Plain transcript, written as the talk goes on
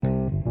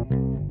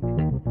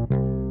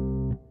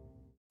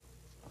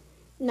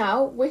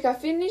Now we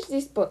have finished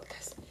this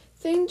podcast.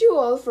 Thank you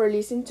all for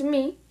listening to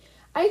me.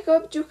 I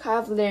hope you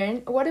have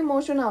learned what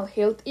emotional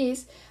health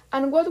is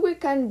and what we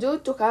can do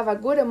to have a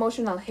good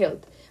emotional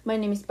health. My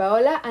name is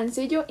Paola and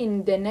see you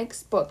in the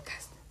next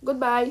podcast.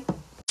 Goodbye.